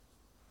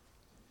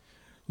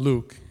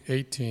Luke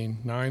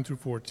 18:9 through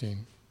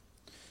 14.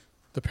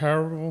 The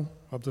parable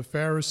of the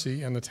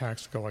Pharisee and the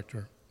tax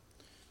collector.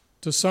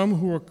 To some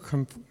who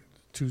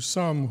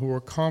were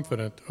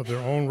confident of their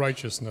own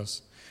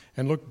righteousness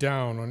and looked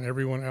down on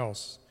everyone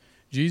else,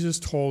 Jesus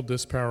told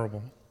this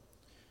parable.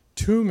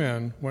 2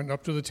 men went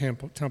up to the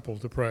temple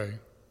to pray,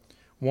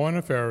 one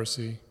a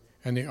Pharisee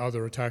and the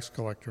other a tax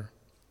collector.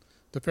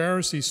 The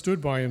Pharisee stood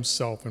by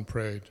himself and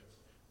prayed,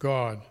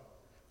 "God,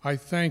 I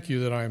thank you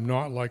that I am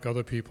not like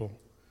other people,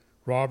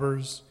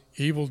 robbers,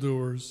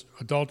 evildoers,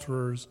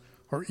 adulterers,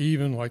 or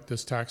even like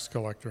this tax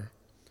collector.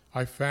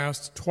 I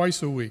fast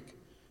twice a week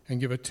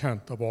and give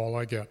 1/10 of all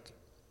I get."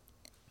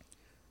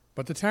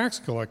 But the tax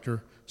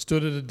collector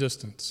stood at a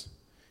distance.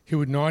 He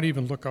would not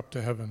even look up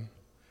to heaven,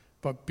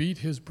 but beat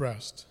his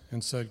breast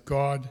and said,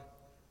 "God,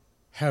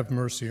 have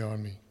mercy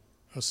on me,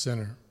 a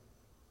sinner."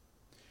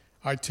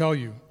 I tell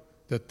you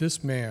that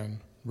this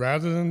man,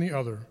 rather than the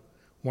other,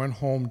 went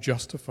home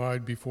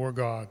justified before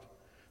God.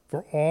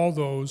 For all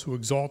those who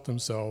exalt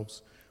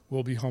themselves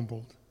will be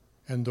humbled,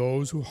 and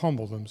those who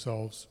humble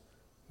themselves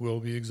will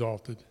be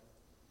exalted.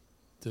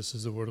 This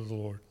is the word of the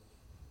Lord.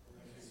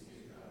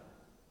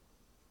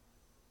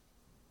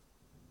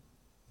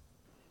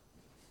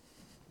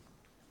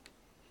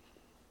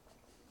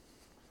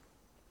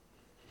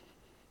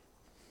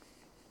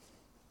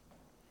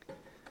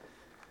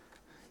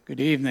 Good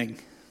evening.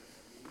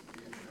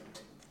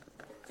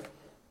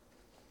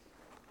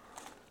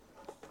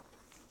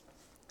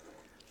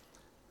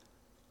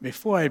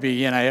 Before I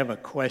begin, I have a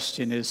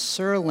question. Is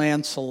Sir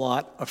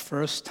Lancelot a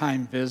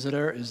first-time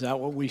visitor? Is that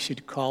what we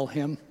should call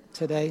him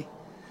today?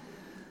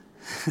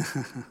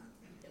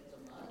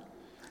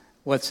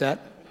 What's that?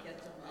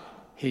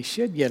 He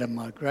should get a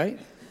mug, right?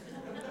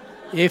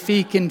 If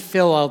he can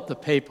fill out the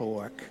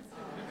paperwork.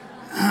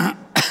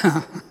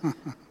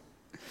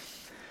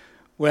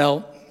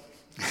 Well,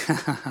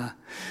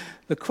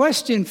 the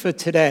question for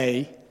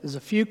today is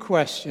a few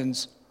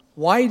questions.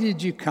 Why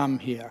did you come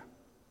here?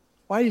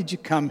 Why did you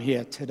come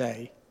here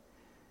today?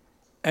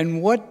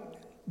 And what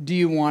do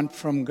you want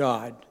from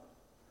God?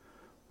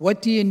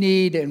 What do you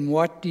need and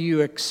what do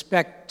you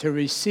expect to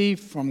receive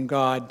from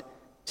God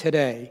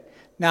today?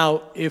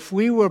 Now, if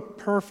we were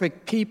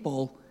perfect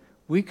people,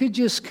 we could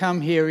just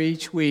come here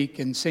each week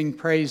and sing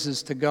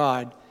praises to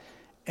God,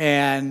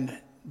 and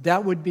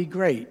that would be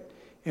great,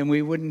 and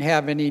we wouldn't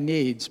have any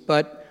needs.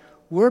 But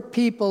we're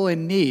people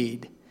in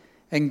need,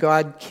 and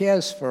God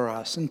cares for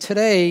us. And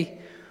today,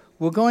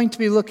 we're going to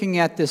be looking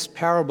at this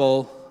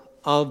parable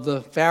of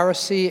the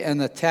Pharisee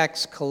and the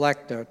tax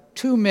collector,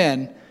 2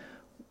 men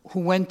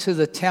who went to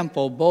the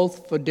temple,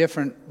 both for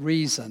different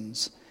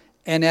reasons.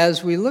 And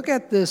as we look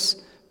at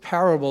this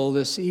parable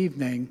this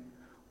evening,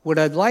 what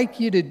I'd like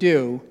you to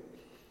do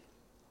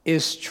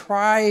is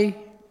try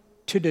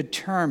to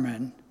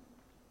determine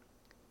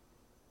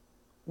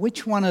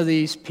which one of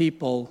these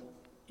people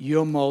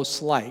you're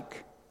most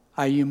like.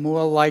 Are you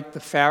more like the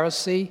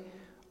Pharisee,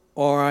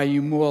 or are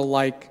you more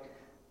like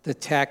the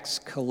tax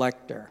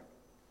collector?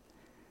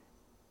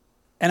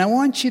 And I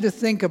want you to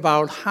think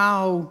about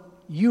how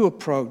you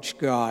approach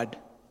God.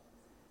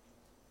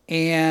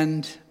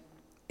 And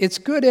it's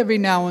good every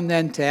now and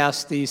then to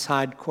ask these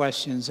hard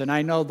questions. And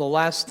I know the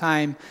last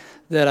time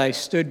that I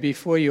stood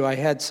before you, I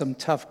had some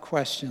tough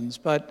questions.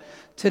 But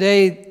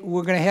today,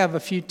 we're going to have a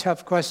few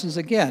tough questions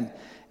again.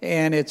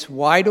 And it's,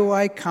 why do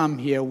I come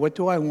here? What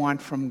do I want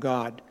from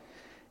God?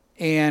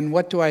 And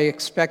what do I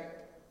expect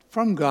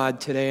from God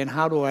today, and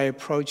how do I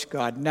approach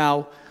God?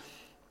 Now,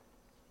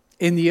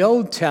 in the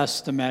Old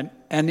Testament,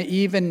 and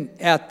even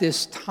at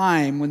this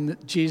time when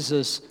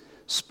Jesus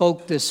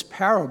spoke this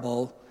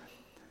parable,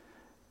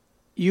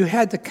 you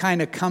had to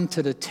kind of come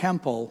to the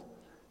temple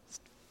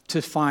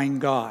to find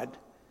God.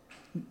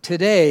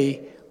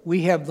 Today,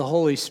 we have the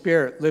Holy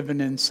Spirit living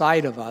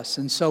inside of us,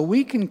 and so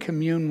we can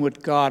commune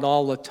with God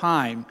all the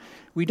time.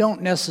 We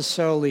don't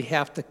necessarily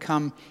have to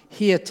come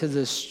here to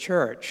this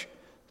church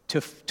to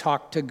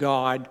talk to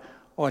God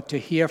or to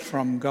hear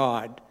from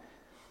God.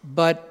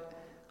 But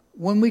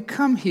when we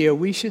come here,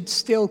 we should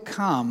still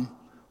come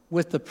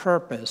with a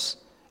purpose.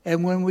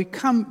 And when we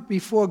come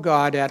before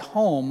God at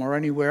home or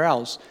anywhere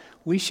else,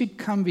 we should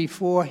come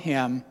before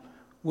Him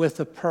with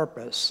a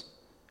purpose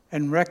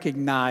and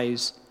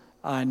recognize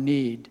our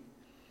need.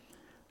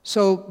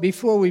 So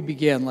before we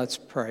begin, let's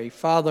pray.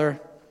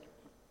 Father,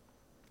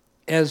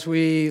 as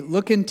we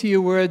look into your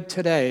word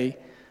today,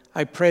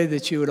 I pray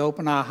that you would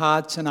open our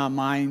hearts and our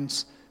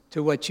minds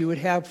to what you would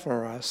have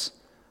for us.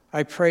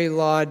 I pray,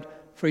 Lord,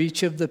 for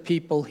each of the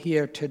people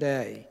here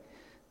today,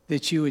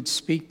 that you would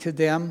speak to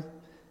them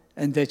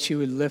and that you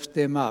would lift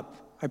them up.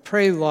 I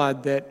pray,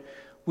 Lord, that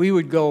we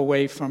would go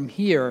away from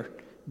here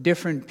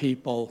different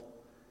people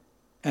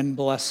and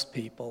blessed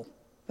people.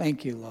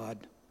 Thank you, Lord.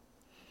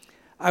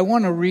 I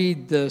want to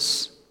read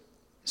this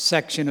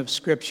section of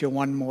Scripture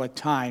one more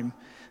time.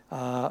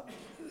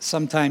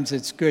 Sometimes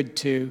it's good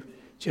to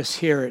just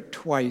hear it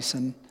twice.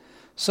 And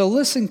so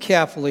listen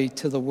carefully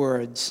to the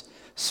words,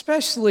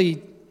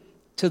 especially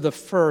to the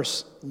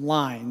first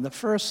line. The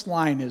first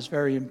line is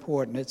very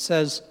important. It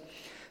says,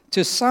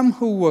 To some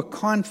who were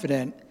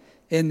confident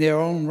in their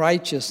own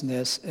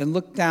righteousness and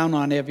looked down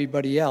on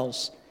everybody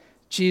else,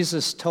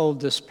 Jesus told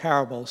this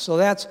parable. So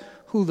that's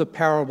who the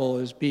parable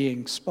is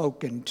being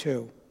spoken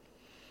to.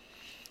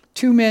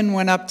 2 men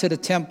went up to the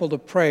temple to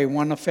pray,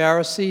 one a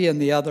Pharisee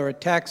and the other a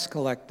tax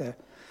collector.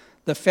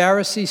 The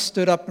Pharisee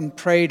stood up and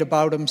prayed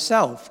about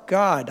himself.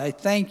 God, I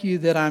thank you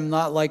that I'm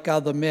not like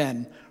other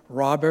men,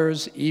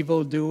 robbers,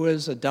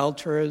 evildoers,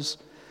 adulterers,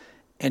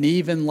 and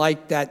even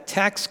like that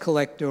tax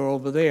collector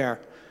over there.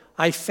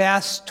 I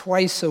fast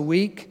twice a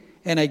week,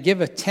 and I give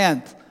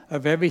 1/10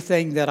 of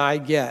everything that I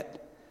get.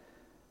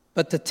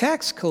 But the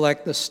tax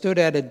collector stood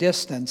at a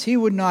distance. He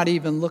would not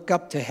even look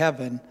up to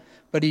heaven,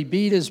 but he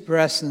beat his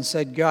breast and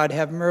said, God,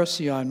 have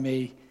mercy on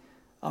me.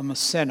 I'm a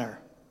sinner.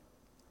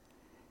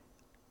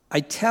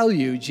 I tell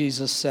you,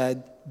 Jesus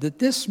said, that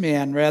this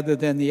man, rather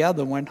than the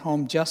other, went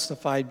home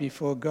justified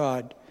before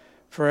God.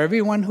 For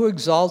everyone who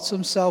exalts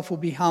himself will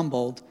be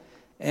humbled,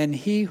 and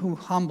he who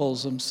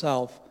humbles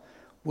himself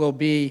will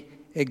be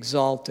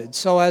exalted.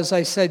 So as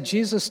I said,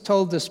 Jesus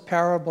told this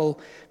parable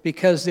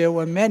because there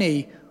were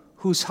many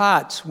whose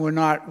hearts were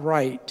not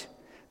right.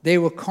 They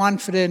were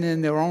confident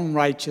in their own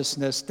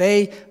righteousness.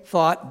 They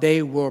thought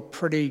they were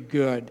pretty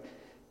good.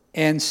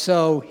 And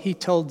so he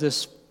told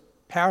this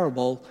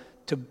parable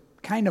to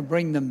kind of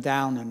bring them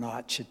down a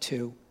notch or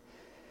two.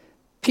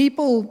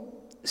 People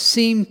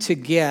seem to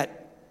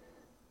get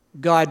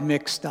God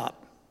mixed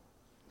up.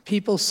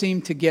 People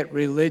seem to get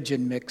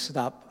religion mixed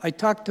up. I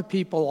talk to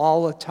people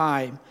all the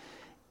time,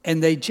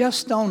 and they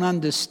just don't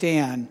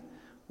understand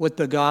what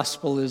the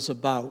gospel is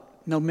about.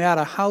 No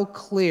matter how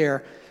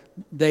clear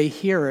they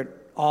hear it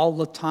all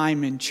the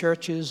time in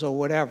churches or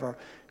whatever,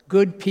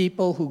 good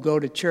people who go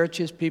to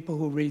churches, people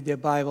who read their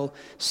Bible,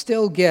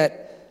 still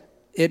get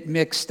it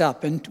mixed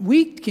up. And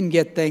we can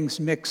get things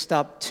mixed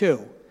up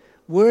too.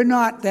 We're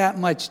not that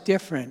much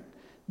different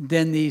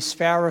than these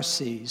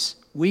Pharisees.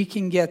 We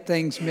can get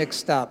things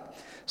mixed up.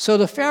 So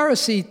the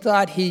Pharisee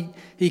thought he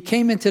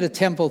came into the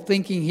temple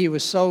thinking he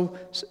was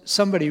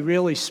somebody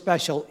really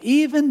special.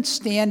 Even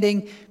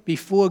standing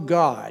before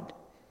God,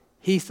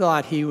 he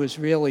thought he was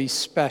really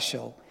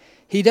special.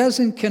 He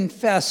doesn't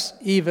confess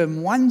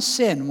even one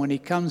sin when he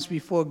comes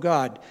before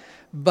God,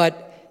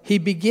 but he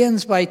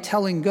begins by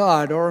telling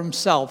God or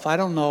himself, I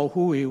don't know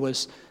who he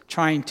was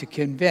trying to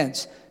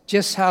convince,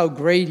 just how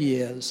great he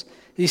is.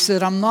 He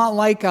said, I'm not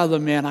like other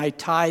men. I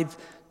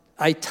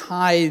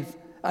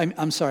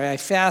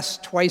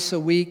fast twice a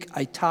week.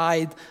 I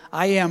tithe.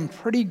 I am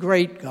pretty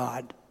great,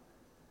 God.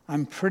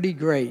 I'm pretty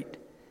great.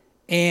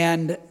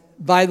 And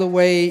by the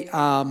way,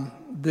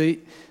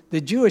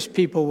 the Jewish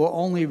people were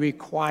only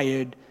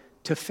required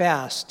to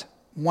fast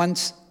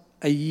once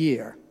a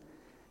year.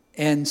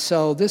 And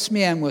so this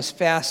man was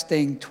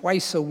fasting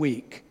twice a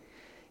week.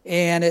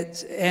 And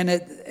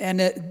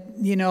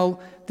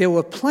there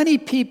were plenty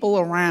of people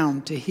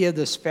around to hear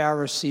this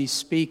Pharisee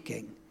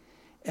speaking.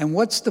 And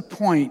what's the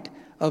point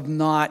of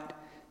not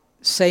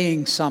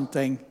saying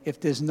something if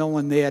there's no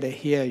one there to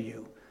hear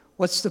you?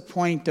 What's the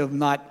point of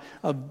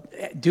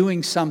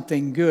doing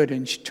something good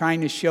and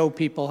trying to show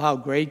people how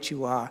great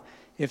you are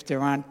if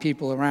there aren't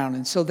people around?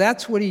 And so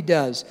that's what he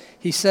does.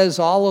 He says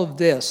all of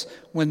this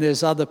when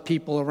there's other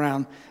people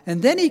around.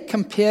 And then he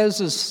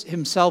compares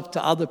himself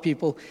to other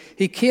people.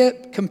 He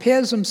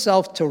compares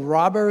himself to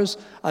robbers,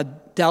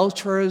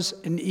 adulterers,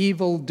 and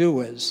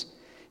evildoers.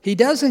 He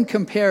doesn't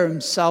compare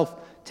himself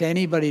to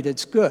anybody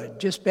that's good,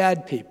 just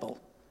bad people.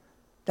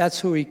 That's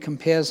who he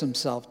compares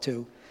himself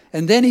to.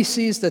 And then he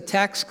sees the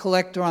tax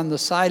collector on the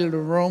side of the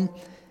room,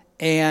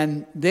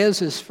 and there's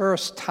his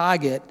first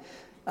target.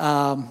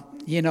 Now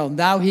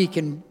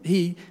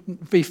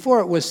before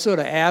it was sort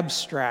of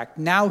abstract.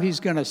 Now he's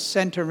going to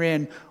center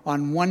in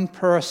on one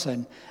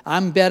person.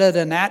 I'm better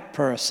than that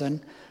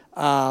person.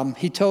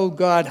 He told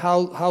God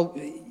how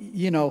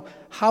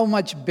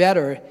much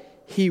better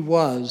he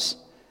was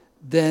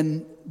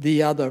than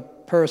the other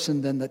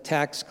person, than the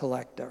tax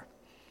collector.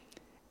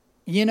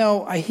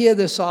 I hear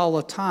this all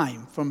the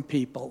time from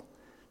people.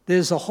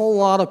 There's a whole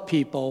lot of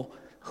people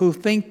who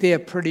think they're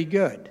pretty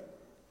good.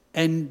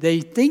 And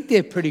they think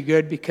they're pretty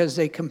good because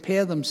they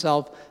compare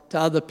themselves to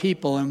other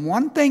people. And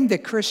one thing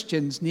that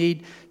Christians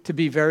need to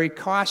be very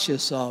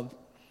cautious of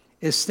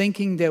is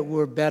thinking that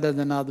we're better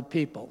than other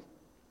people.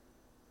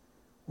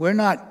 We're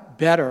not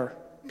better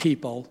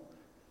people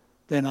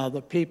than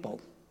other people.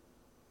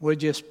 We're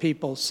just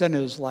people,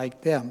 sinners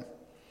like them.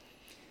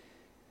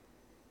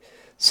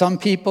 Some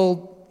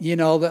people,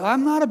 that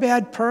I'm not a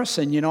bad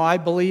person. I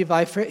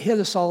hear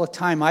this all the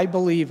time. I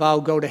believe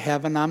I'll go to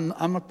heaven.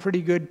 I'm a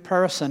pretty good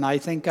person. I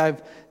think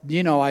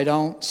I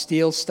don't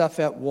steal stuff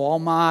at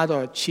Walmart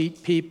or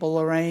cheat people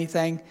or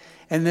anything.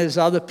 And there's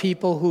other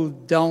people who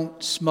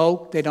don't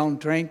smoke, they don't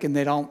drink, and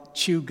they don't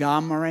chew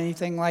gum or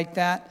anything like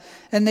that.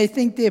 And they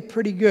think they're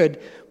pretty good.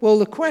 Well,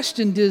 the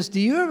question is, do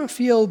you ever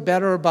feel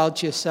better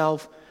about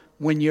yourself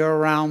when you're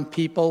around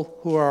people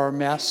who are a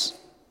mess?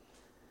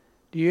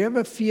 Do you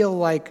ever feel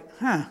like,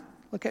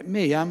 look at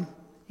me, I'm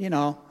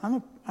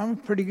a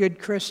pretty good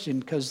Christian,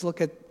 because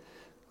look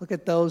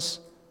at those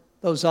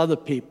other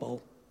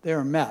people. they're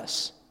a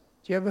mess.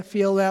 Do you ever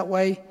feel that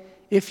way?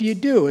 If you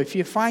do, if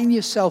you find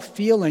yourself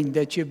feeling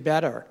that you're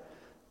better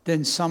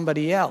than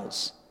somebody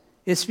else,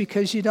 it's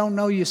because you don't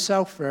know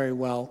yourself very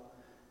well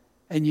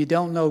and you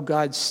don't know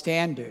God's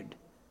standard.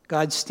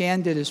 God's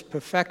standard is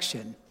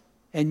perfection,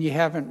 and you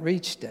haven't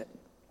reached it.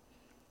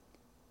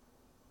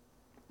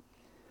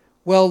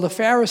 Well, the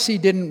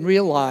Pharisee didn't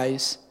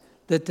realize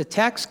that the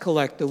tax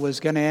collector was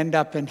going to end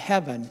up in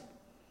heaven,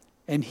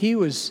 and he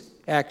was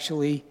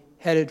actually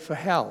headed for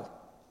hell.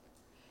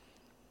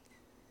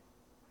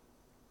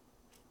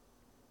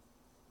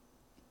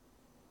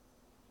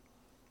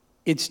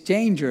 It's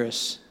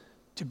dangerous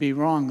to be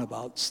wrong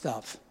about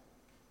stuff,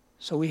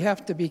 so we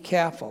have to be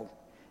careful.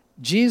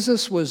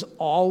 Jesus was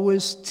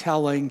always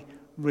telling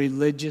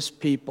religious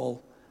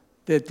people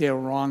that they're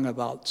wrong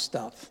about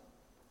stuff.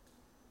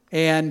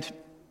 And,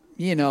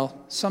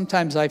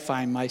 sometimes I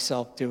find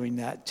myself doing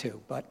that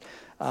too. But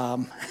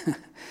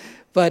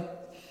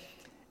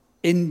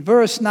in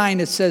verse 9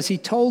 it says, he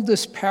told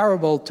this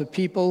parable to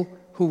people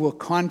who were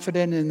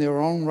confident in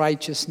their own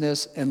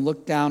righteousness and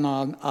looked down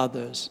on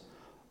others.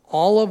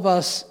 All of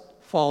us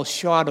fall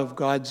short of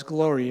God's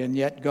glory, and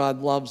yet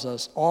God loves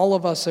us. All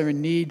of us are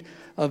in need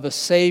of a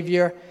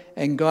Savior,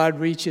 and God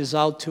reaches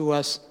out to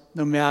us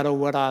no matter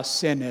what our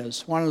sin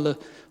is. One of the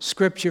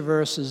scripture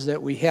verses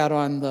that we had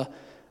on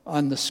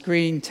the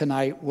screen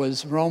tonight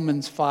was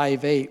Romans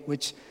 5:8,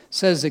 which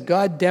says that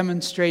God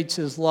demonstrates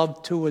his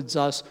love towards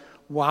us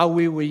while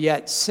we were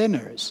yet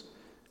sinners.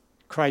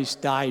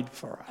 Christ died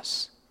for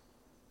us.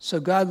 So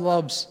God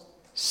loves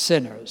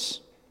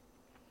sinners.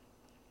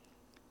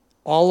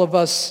 All of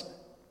us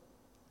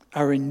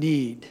are in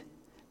need.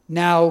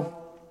 Now,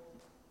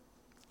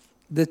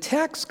 the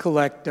tax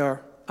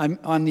collector,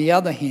 on the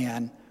other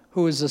hand,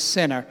 who is a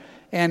sinner,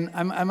 and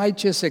I might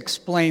just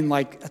explain,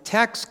 like a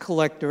tax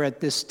collector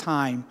at this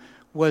time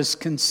was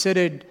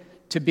considered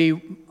to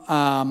be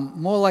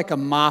more like a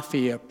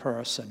mafia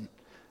person.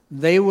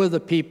 They were the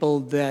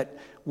people that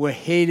were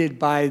hated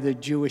by the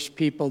Jewish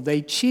people.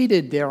 They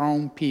cheated their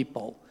own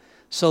people.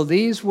 So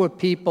these were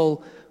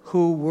people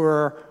who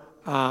were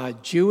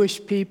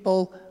Jewish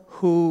people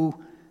who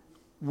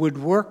would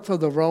work for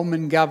the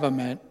Roman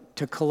government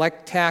to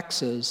collect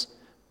taxes,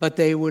 but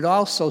they would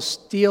also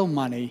steal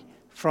money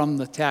from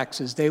the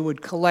taxes. They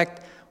would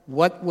collect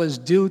what was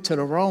due to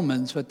the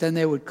Romans, but then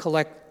they would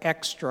collect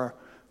extra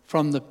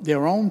from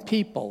their own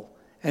people,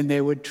 and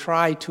they would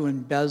try to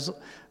embezzle,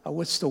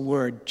 what's the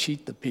word?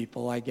 Cheat the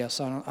people, I guess.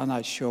 I'm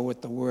not sure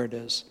what the word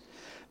is.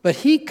 But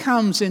he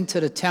comes into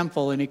the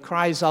temple and he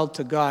cries out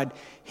to God.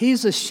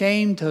 He's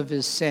ashamed of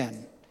his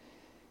sin.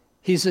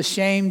 He's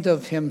ashamed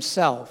of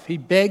himself. He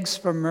begs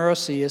for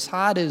mercy. His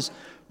heart is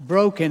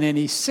broken, and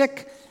he's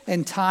sick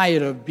and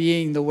tired of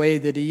being the way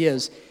that he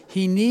is.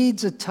 He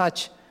needs a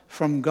touch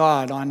from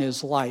God on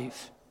his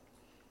life.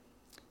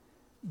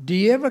 Do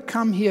you ever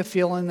come here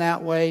feeling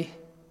that way?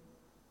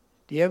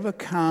 Do you ever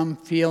come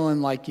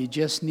feeling like you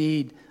just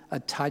need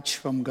a touch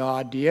from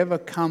God? Do you ever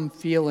come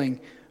feeling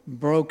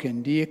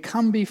broken? Do you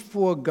come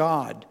before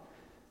God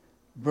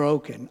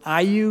broken?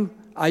 Are you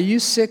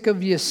sick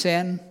of your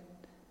sin?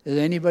 Is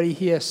anybody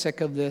here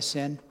sick of their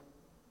sin?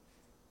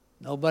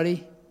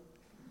 Nobody?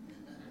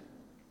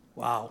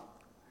 Wow.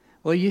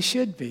 Well, you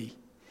should be.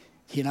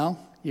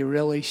 You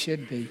really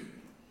should be.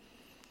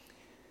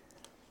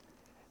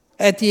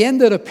 At the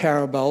end of the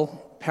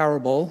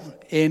parable,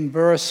 in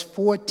verse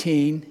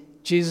 14,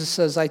 Jesus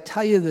says, I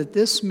tell you that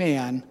this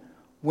man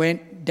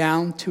went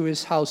down to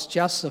his house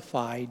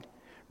justified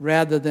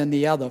rather than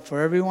the other.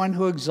 For everyone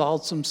who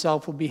exalts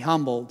himself will be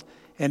humbled,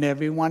 and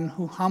everyone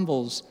who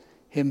humbles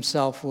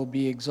himself will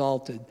be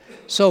exalted.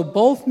 So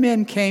both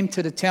men came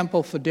to the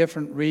temple for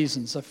different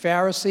reasons. The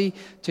Pharisee,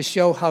 to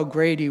show how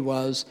great he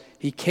was.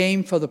 He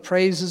came for the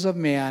praises of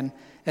man,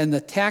 and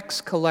the tax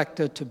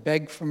collector to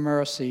beg for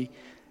mercy,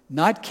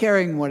 not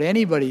caring what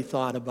anybody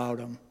thought about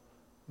him.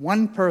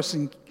 One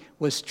person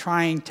was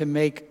trying to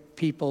make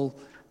people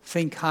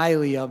think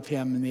highly of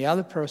him, and the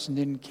other person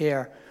didn't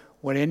care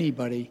what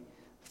anybody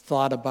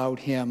thought about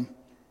him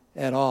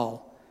at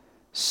all.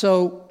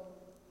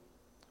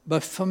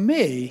 But for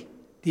me,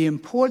 the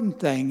important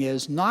thing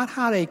is not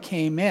how they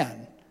came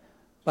in,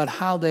 but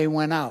how they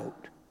went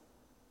out.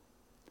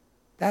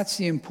 That's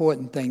the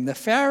important thing. The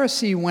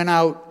Pharisee went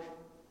out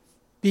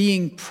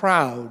being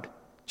proud,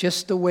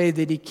 just the way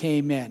that he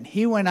came in.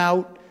 He went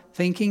out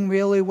thinking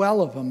really well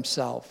of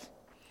himself.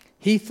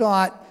 He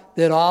thought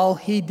that all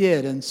he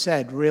did and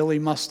said really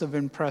must have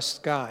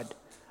impressed God.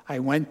 I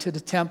went to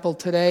the temple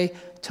today,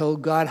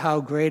 told God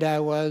how great I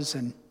was,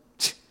 and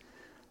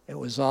it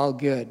was all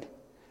good.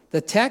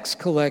 The tax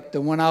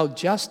collector went out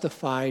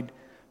justified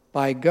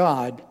by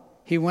God.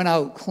 He went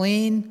out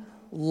clean,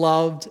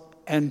 loved,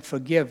 and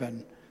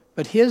forgiven.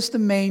 But here's the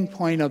main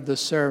point of the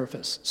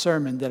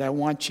sermon that I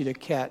want you to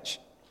catch.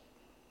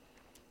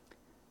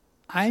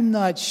 I'm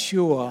not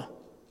sure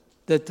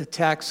that the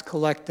tax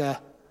collector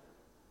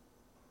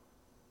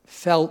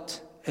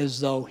felt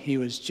as though he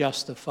was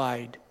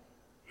justified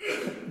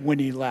when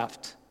he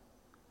left.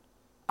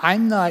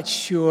 I'm not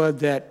sure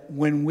that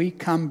when we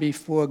come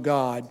before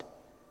God,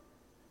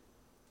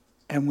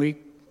 and we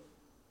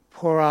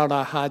pour out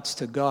our hearts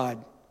to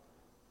God,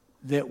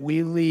 that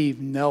we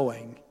leave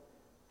knowing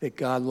that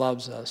God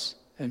loves us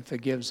and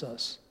forgives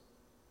us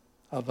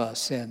of our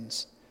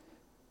sins.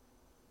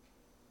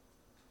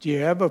 Do you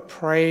ever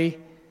pray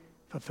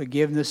for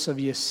forgiveness of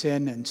your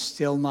sin and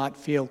still not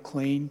feel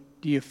clean?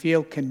 Do you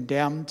feel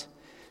condemned?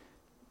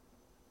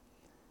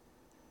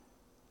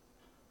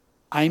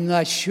 I'm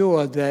not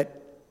sure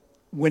that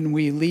when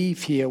we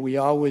leave here, we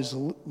always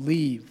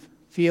leave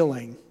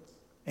feeling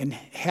and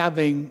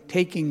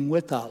taking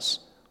with us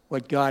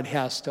what God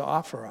has to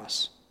offer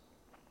us.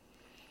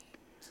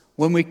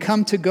 When we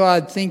come to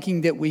God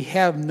thinking that we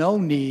have no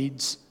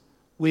needs,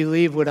 we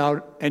leave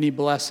without any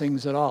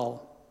blessings at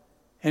all.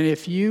 And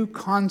if you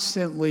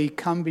constantly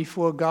come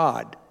before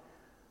God,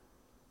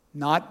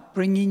 not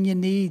bringing your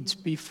needs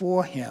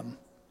before Him,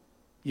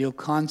 you'll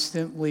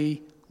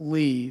constantly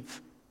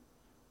leave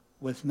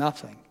with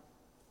nothing.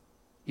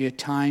 Your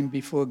time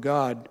before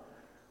God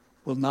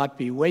will not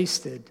be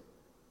wasted,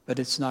 but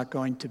it's not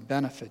going to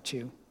benefit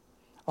you.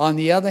 On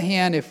the other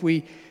hand, if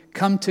we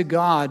come to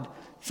God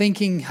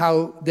thinking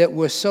how that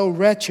we're so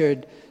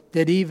wretched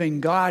that even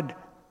God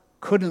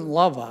couldn't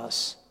love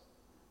us,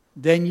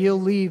 then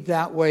you'll leave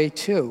that way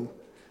too,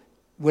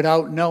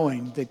 without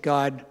knowing that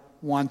God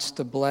wants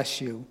to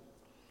bless you.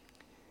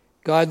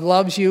 God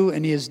loves you,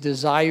 and His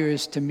desire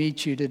is to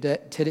meet you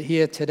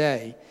here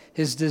today.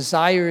 His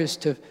desire is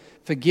to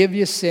forgive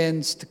your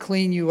sins, to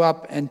clean you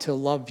up, and to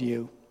love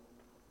you.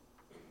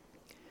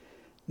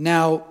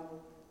 Now,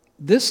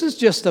 this is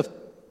just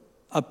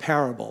a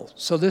parable.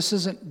 So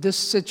this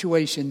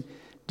situation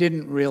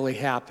didn't really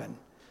happen.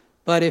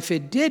 But if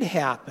it did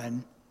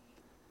happen,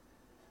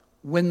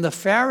 when the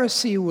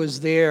Pharisee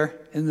was there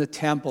in the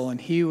temple and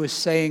he was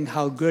saying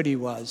how good he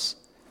was,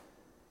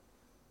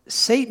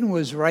 Satan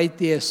was right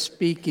there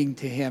speaking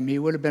to him. He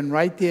would have been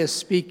right there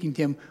speaking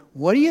to him.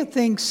 What do you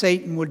think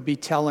Satan would be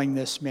telling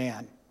this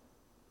man?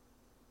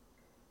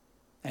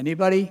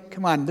 Anybody?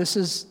 Come on, this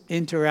is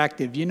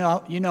interactive. You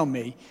know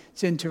me.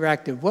 It's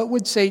interactive. What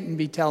would Satan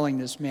be telling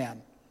this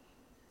man?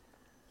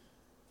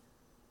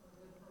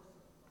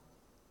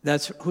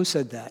 Who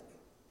said that?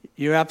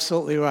 You're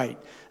absolutely right.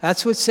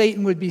 That's what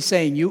Satan would be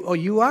saying.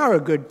 You are a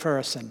good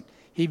person.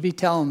 He'd be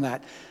telling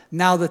that.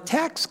 Now, the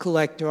tax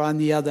collector, on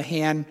the other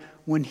hand,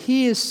 when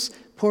he is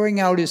pouring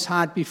out his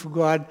heart before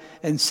God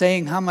and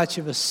saying how much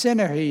of a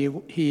sinner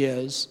he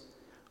is,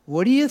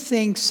 what do you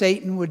think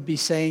Satan would be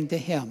saying to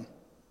him?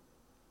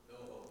 No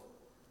hope.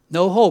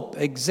 No hope.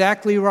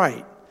 Exactly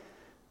right.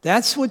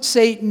 That's what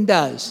Satan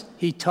does.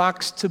 He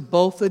talks to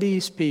both of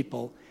these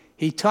people.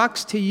 He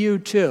talks to you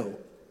too.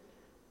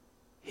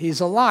 He's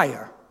a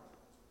liar,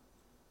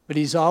 but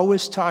he's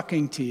always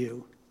talking to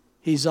you.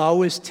 He's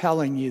always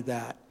telling you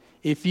that.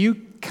 If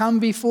you come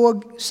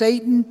before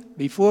Satan,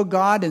 before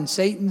God, and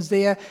Satan's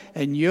there,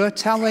 and you're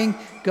telling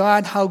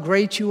God how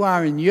great you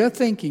are, and you're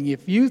thinking,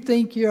 if you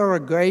think you're a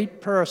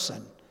great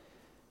person,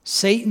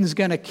 Satan's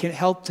going to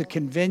help to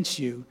convince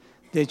you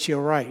that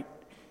you're right.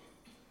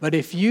 But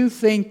if you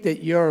think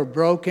that you're a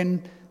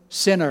broken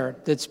sinner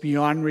that's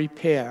beyond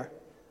repair,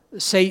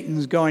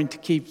 Satan's going to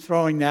keep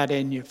throwing that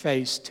in your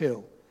face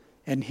too.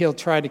 And he'll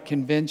try to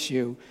convince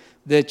you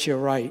that you're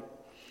right.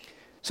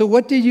 So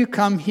what did you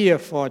come here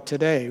for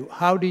today?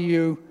 How do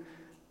you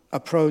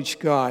approach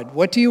God?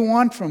 What do you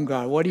want from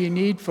God? What do you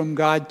need from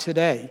God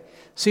today?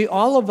 See,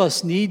 all of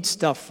us need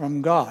stuff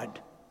from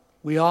God.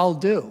 We all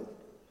do.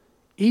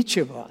 Each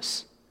of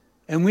us.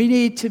 And we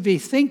need to be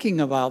thinking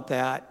about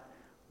that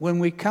when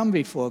we come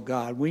before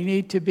God. We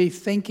need to be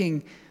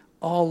thinking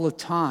all the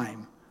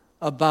time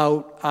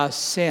about our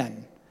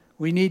sin.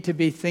 We need to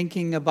be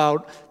thinking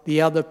about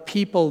the other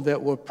people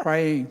that we're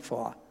praying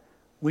for.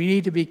 We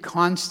need to be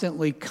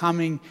constantly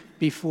coming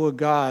before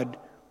God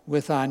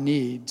with our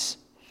needs.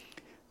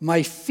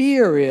 My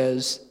fear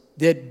is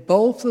that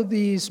both of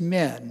these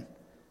men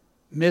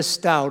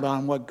missed out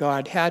on what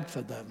God had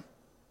for them.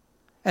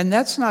 And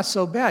that's not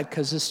so bad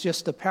because it's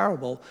just a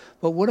parable.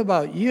 But what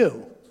about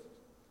you?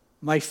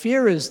 My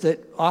fear is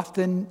that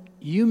often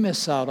you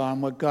miss out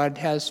on what God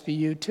has for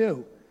you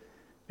too,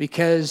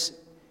 because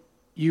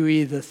you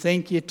either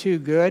think you're too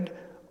good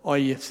or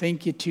you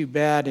think you're too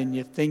bad and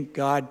you think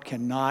God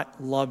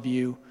cannot love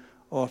you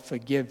or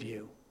forgive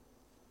you.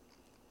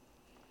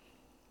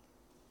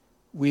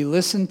 We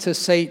listen to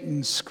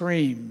Satan's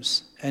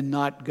screams and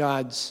not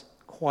God's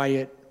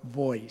quiet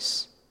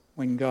voice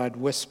when God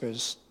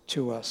whispers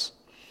to us.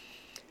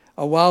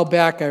 A while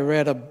back I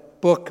read a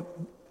book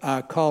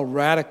called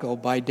Radical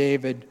by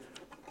David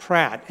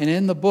Pratt. And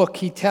in the book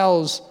he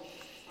tells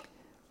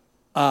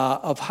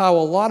of how a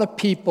lot of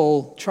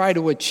people try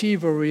to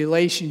achieve a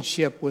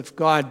relationship with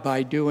God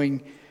by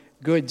doing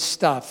good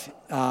stuff.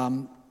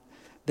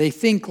 They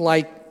think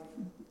like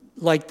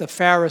the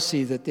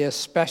Pharisee, that they're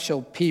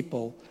special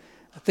people,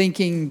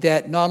 thinking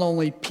that not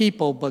only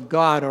people but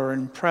God are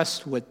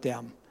impressed with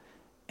them.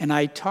 And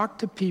I talk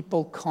to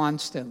people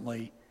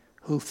constantly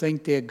who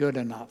think they're good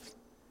enough.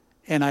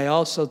 And I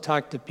also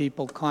talk to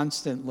people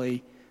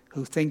constantly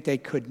who think they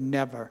could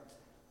never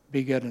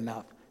be good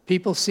enough.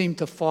 People seem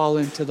to fall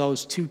into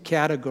those two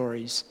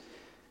categories.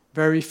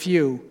 Very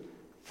few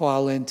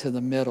fall into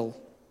the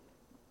middle.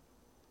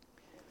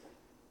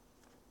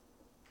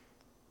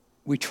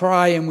 We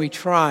try and we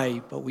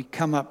try, but we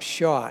come up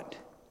short.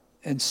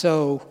 And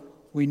so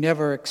we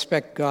never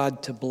expect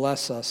God to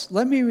bless us.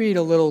 Let me read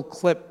a little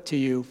clip to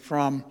you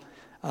from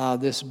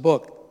this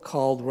book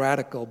called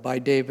Radical by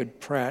David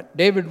Pratt.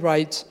 David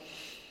writes,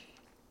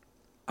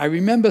 I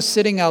remember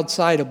sitting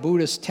outside a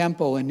Buddhist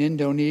temple in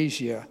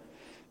Indonesia.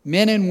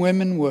 Men and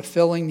women were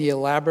filling the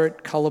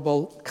elaborate,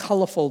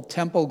 colorful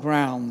temple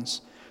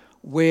grounds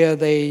where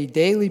they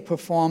daily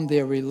performed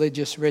their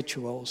religious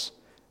rituals.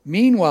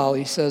 Meanwhile,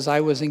 he says,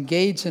 I was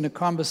engaged in a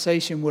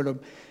conversation with a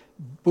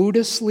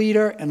Buddhist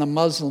leader and a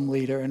Muslim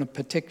leader in a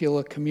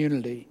particular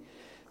community.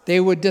 They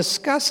were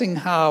discussing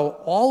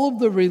how all of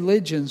the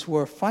religions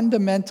were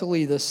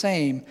fundamentally the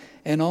same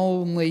and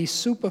only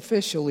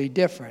superficially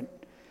different.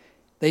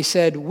 They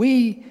said,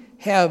 we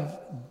have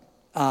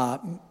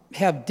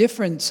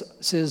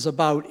differences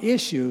about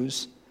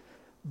issues,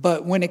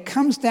 but when it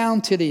comes down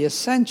to the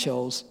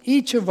essentials,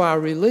 each of our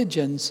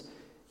religions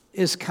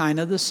is kind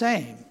of the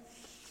same.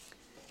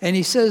 And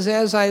he says,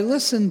 as I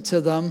listened to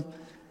them,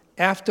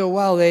 after a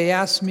while they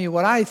asked me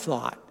what I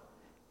thought.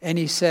 And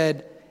he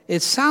said,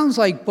 it sounds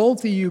like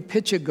both of you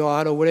picture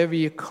God, or whatever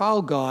you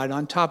call God,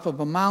 on top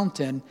of a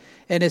mountain,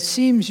 and it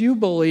seems you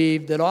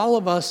believe that all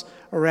of us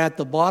are at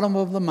the bottom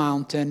of the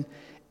mountain,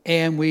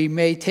 and we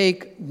may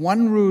take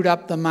one route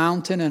up the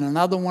mountain and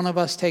another one of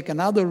us take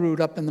another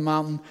route up in the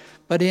mountain,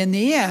 but in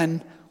the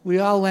end, we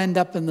all end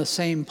up in the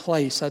same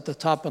place at the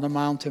top of the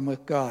mountain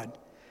with God.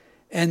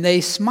 And they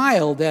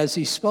smiled as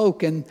he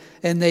spoke, and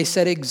they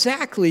said,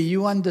 exactly,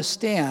 you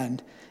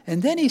understand.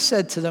 And then he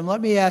said to them, let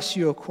me ask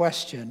you a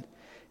question.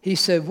 He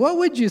said, what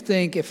would you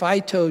think if I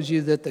told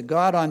you that the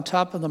God on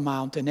top of the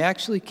mountain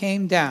actually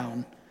came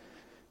down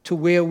to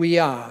where we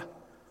are?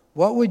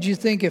 What would you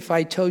think if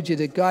I told you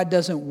that God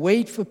doesn't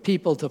wait for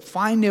people to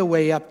find their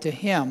way up to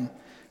him,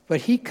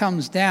 but he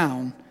comes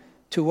down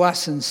to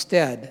us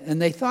instead? And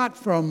they thought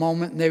for a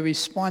moment, and they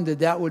responded,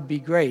 that would be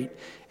great.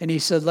 And he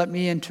said, let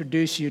me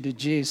introduce you to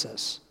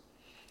Jesus.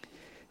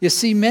 You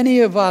see, many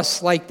of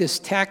us, like this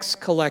tax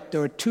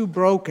collector, are too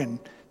broken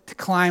to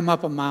climb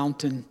up a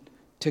mountain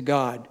to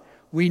God.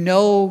 We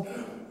know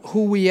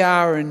who we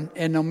are,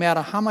 and no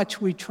matter how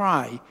much we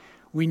try,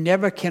 we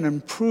never can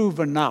improve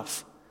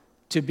enough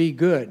to be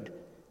good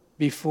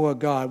before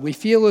God. We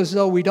feel as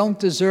though we don't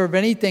deserve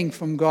anything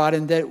from God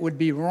and that it would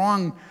be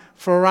wrong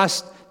for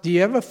us. Do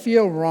you ever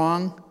feel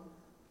wrong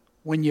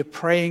when you're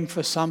praying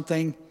for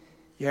something,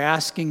 you're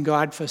asking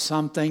God for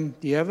something?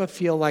 Do you ever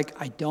feel like,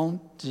 I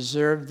don't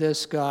deserve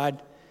this,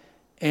 God?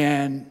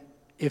 And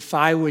if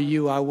I were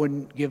you, I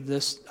wouldn't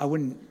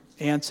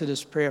answer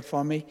this prayer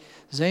for me.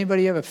 Does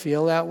anybody ever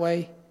feel that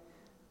way?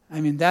 I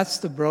mean, that's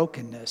the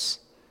brokenness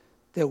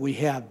that we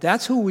have.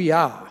 That's who we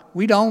are.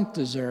 We don't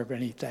deserve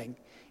anything.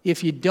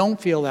 If you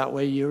don't feel that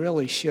way, you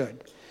really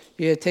should.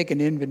 You gotta take an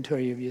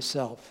inventory of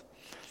yourself.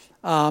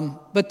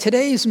 But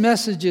today's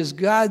message is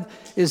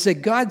that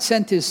God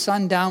sent his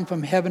son down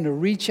from heaven to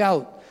reach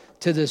out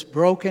to this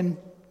broken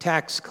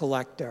tax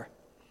collector.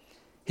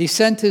 He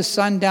sent his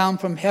son down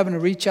from heaven to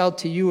reach out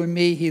to you and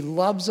me. He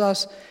loves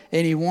us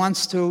and he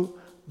wants to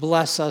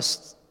bless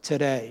us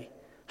today.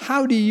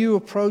 How do you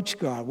approach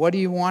God? What do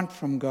you want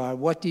from God?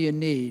 What do you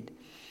need?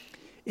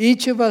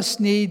 Each of us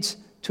needs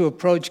to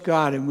approach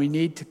God, and we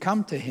need to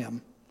come to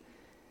him.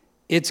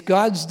 It's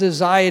God's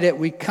desire that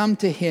we come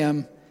to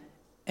him,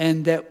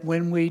 and that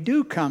when we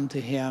do come to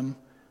him,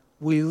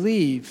 we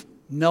leave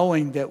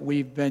knowing that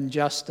we've been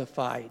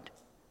justified.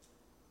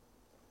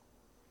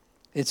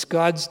 It's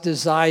God's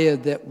desire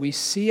that we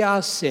see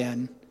our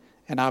sin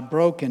and our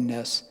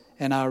brokenness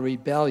and our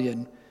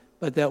rebellion,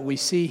 but that we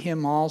see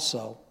him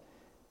also,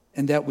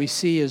 and that we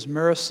see his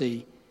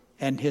mercy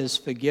and his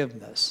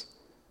forgiveness.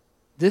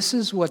 This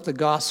is what the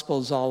gospel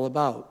is all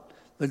about.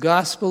 The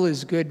gospel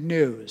is good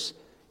news.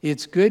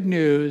 It's good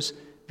news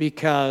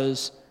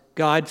because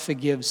God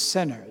forgives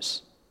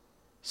sinners.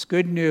 It's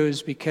good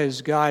news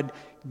because God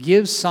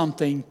gives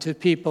something to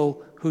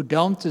people who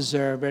don't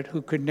deserve it,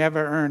 who could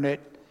never earn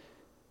it,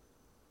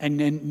 and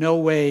in no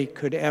way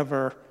could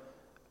ever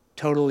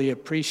totally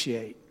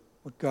appreciate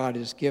what God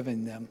has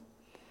given them.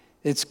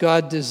 It's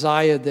God's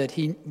desire that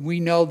we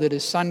know that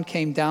his son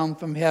came down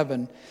from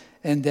heaven,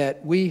 and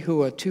that we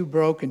who are too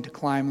broken to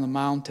climb the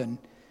mountain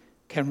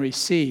can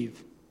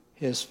receive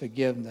his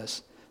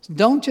forgiveness. So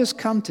don't just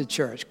come to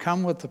church.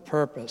 Come with a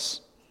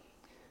purpose.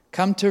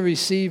 Come to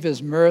receive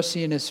his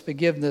mercy and his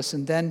forgiveness.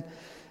 And then,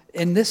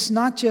 and this is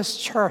not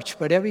just church,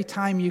 but every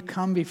time you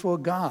come before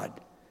God,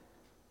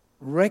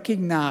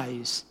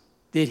 recognize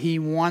that he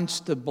wants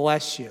to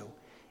bless you.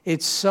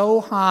 It's so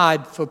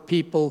hard for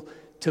people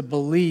to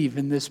believe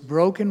in this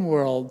broken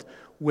world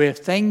where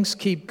things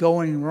keep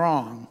going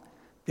wrong,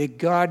 that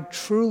God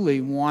truly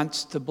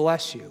wants to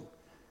bless you.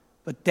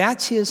 But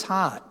that's his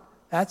heart.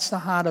 That's the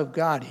heart of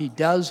God. He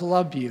does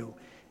love you,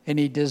 and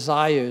he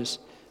desires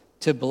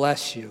to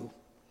bless you.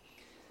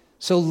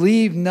 So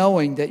leave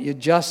knowing that you're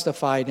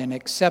justified and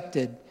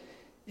accepted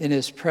in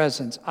His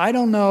presence. I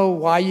don't know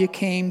why you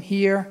came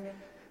here,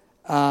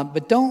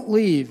 but don't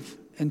leave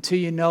until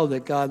you know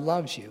that God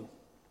loves you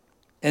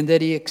and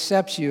that He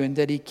accepts you and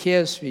that He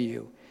cares for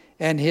you,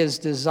 and His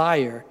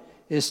desire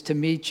is to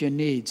meet your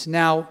needs.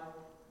 Now,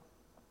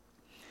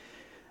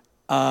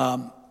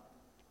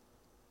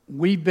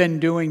 we've been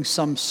doing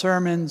some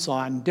sermons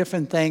on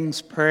different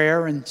things,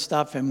 prayer and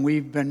stuff, and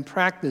we've been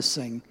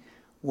practicing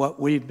what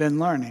we've been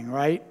learning,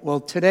 right? Well,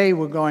 today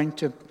we're going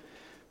to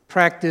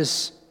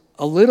practice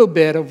a little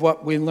bit of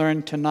what we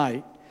learned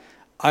tonight.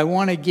 I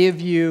want to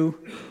give you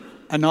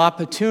an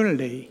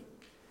opportunity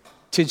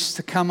to just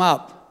to come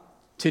up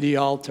to the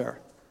altar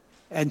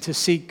and to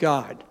seek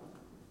God.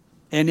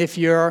 And if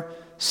you're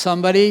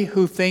somebody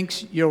who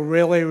thinks you're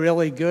really,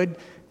 really good,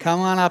 come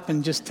on up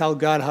and just tell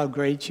God how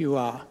great you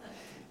are.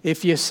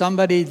 If you're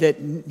somebody that,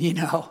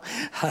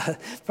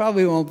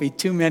 probably won't be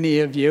too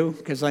many of you,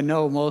 because I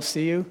know most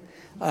of you.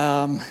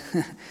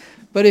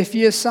 But if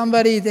you're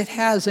somebody that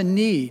has a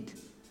need,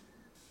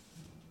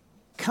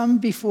 come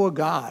before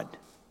God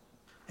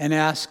and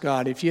ask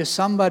God. If you're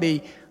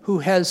somebody who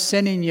has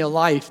sin in your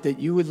life that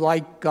you would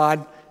like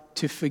God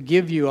to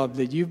forgive you of,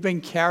 that you've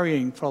been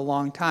carrying for a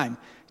long time,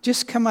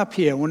 just come up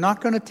here. We're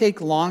not going to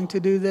take long to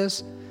do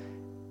this,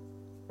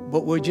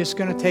 but we're just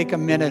going to take a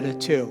minute or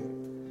two.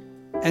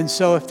 And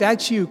so if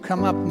that's you,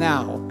 come up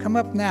now. Come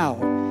up now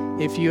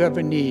if you have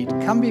a need.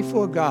 Come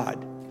before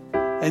God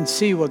and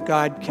see what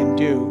God can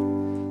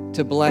do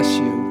to bless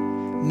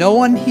you. No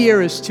one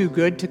here is too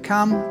good to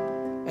come,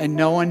 and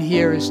no one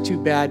here is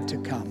too bad to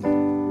come.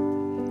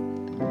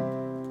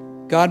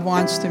 God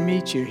wants to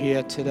meet you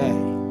here today.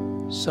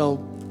 So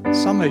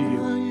some of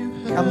you,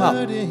 come up.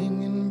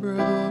 And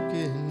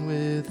broken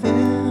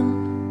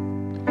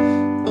within,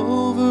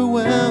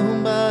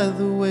 overwhelmed by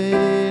the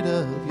weight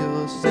of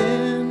your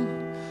sin.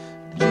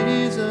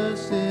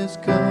 Jesus is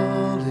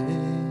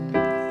calling.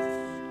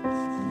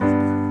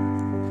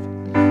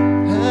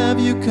 Have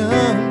you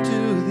come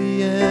to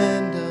the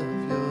end of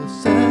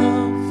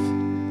yourself?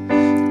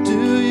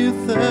 Do you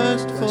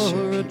thirst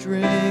for a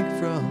drink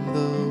from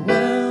the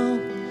well?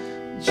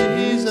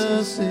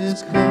 Jesus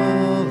is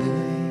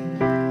calling.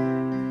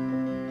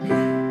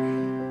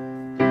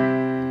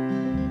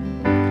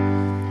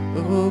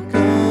 Oh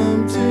God.